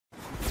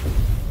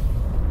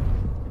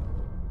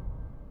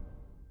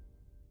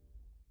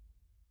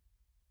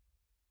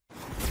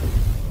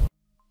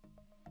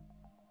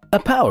A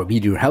power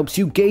meter helps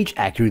you gauge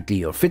accurately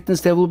your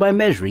fitness level by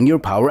measuring your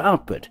power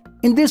output.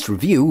 In this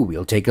review,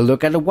 we'll take a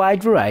look at a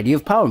wide variety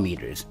of power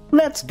meters.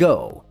 Let's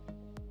go!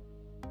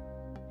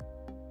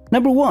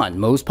 Number 1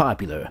 most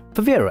popular,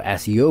 FAVERO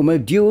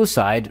Assioma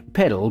dual-side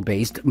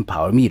pedal-based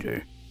power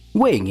meter.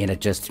 Weighing in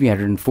at just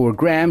 304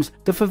 grams,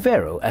 the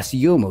FAVERO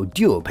Assioma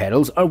dual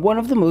pedals are one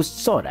of the most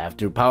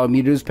sought-after power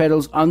meters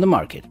pedals on the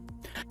market.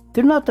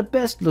 They're not the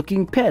best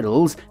looking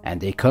pedals, and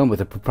they come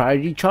with a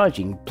proprietary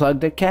charging plug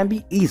that can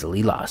be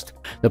easily lost.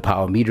 The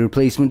power meter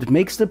placement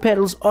makes the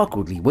pedals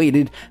awkwardly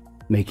weighted,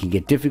 making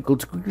it difficult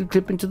to quickly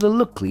clip into the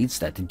look cleats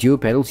that the dual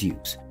pedals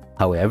use.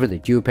 However, the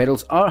dual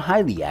pedals are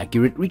highly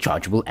accurate,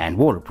 rechargeable, and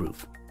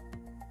waterproof.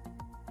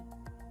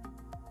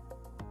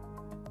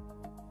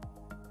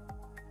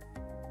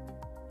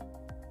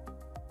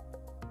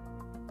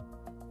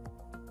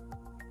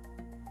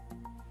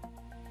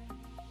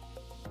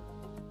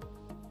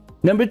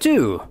 Number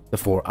 2. The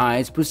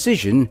 4-Eyes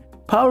Precision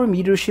Power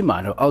Meter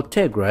Shimano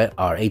Ultegra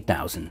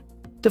R8000.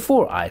 The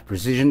 4-Eyes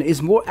Precision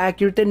is more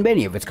accurate than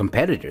many of its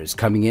competitors,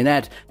 coming in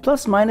at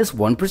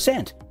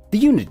 ±1%. The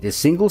unit is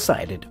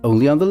single-sided,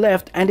 only on the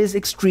left, and is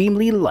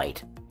extremely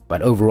light.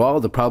 But overall,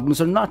 the problems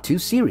are not too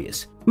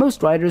serious.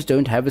 Most riders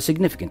don't have a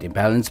significant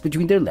imbalance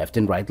between their left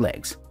and right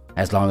legs.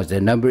 As long as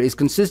their number is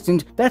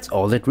consistent, that's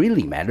all that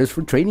really matters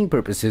for training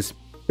purposes.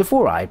 The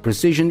 4-Eye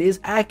Precision is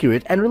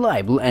accurate and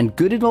reliable and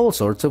good in all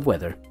sorts of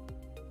weather.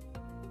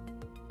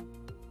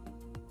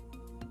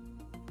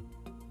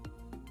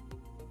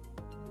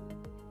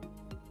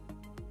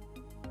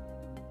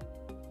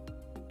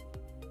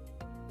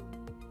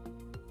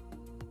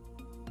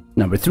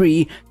 Number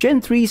 3. Gen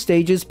 3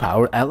 Stages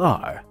Power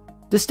LR.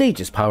 The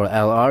Stages Power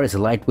LR is a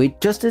lightweight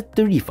just at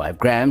 35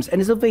 grams and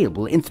is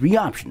available in 3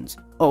 options,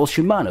 all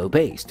Shimano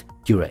based: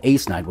 Cura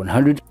Ace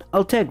 9100,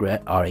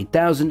 Ultegra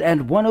R8000,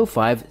 and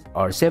 105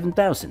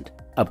 R7000.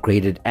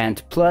 Upgraded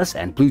ANT Plus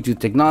and Bluetooth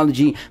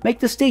technology make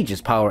the Stages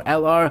Power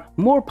LR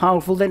more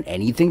powerful than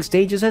anything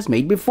Stages has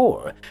made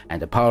before, and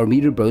the power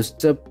meter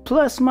boasts a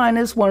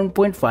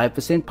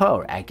 ±1.5%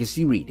 power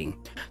accuracy reading.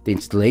 The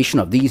installation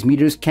of these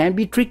meters can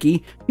be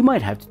tricky. You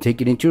might have to take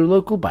it into your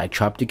local bike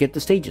shop to get the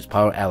Stages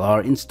Power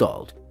LR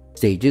installed.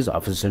 Stages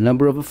offers a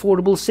number of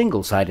affordable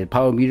single-sided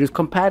power meters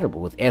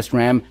compatible with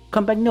SRAM,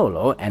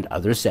 Campagnolo, and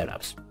other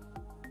setups.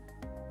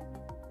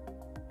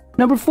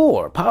 Number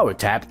 4.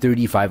 PowerTap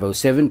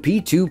 3507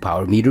 P2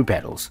 Power Meter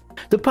Pedals.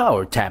 The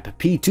PowerTap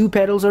P2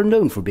 pedals are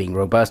known for being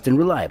robust and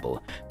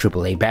reliable.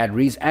 AAA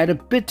batteries add a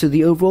bit to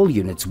the overall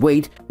unit's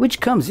weight,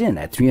 which comes in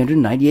at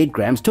 398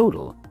 grams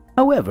total.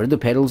 However, the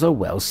pedals are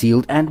well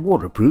sealed and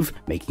waterproof,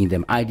 making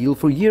them ideal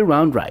for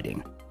year-round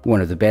riding. One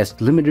of the best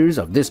limiters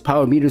of this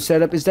power meter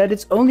setup is that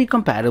it's only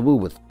compatible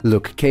with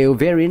Look KO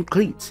variant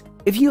cleats.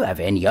 If you have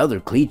any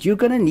other cleat, you're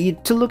gonna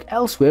need to look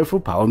elsewhere for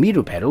power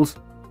meter pedals.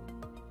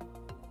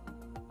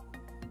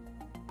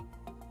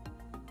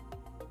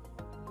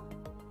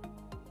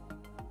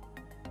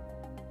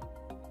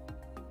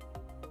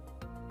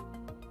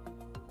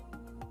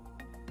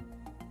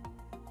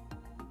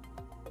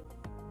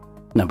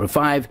 Number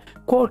 5.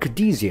 Quarq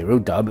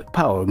DZero Dub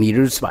Power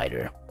Meter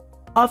Spider.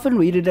 Often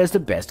rated as the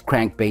best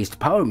crank-based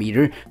power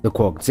meter, the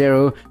Quarq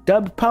DZero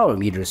Dub Power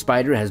Meter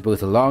Spider has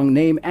both a long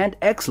name and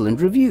excellent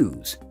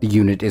reviews. The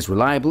unit is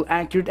reliable,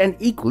 accurate, and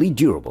equally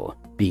durable.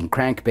 Being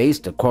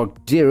crank-based, the Quarq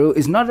DZero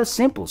is not a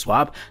simple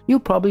swap.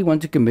 You'll probably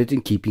want to commit in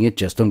keeping it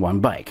just on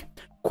one bike.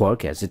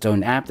 Quarq has its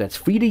own app that's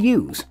free to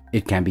use.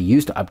 It can be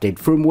used to update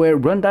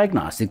firmware, run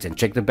diagnostics, and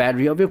check the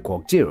battery of your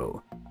Quarq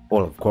DZero.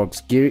 All of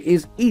Quarq's gear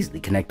is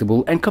easily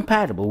connectable and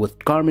compatible with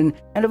Garmin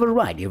and a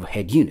variety of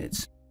head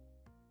units.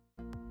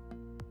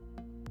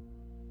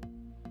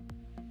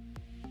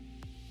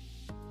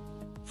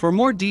 For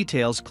more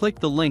details, click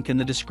the link in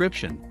the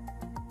description.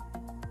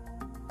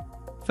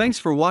 Thanks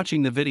for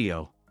watching the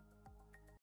video.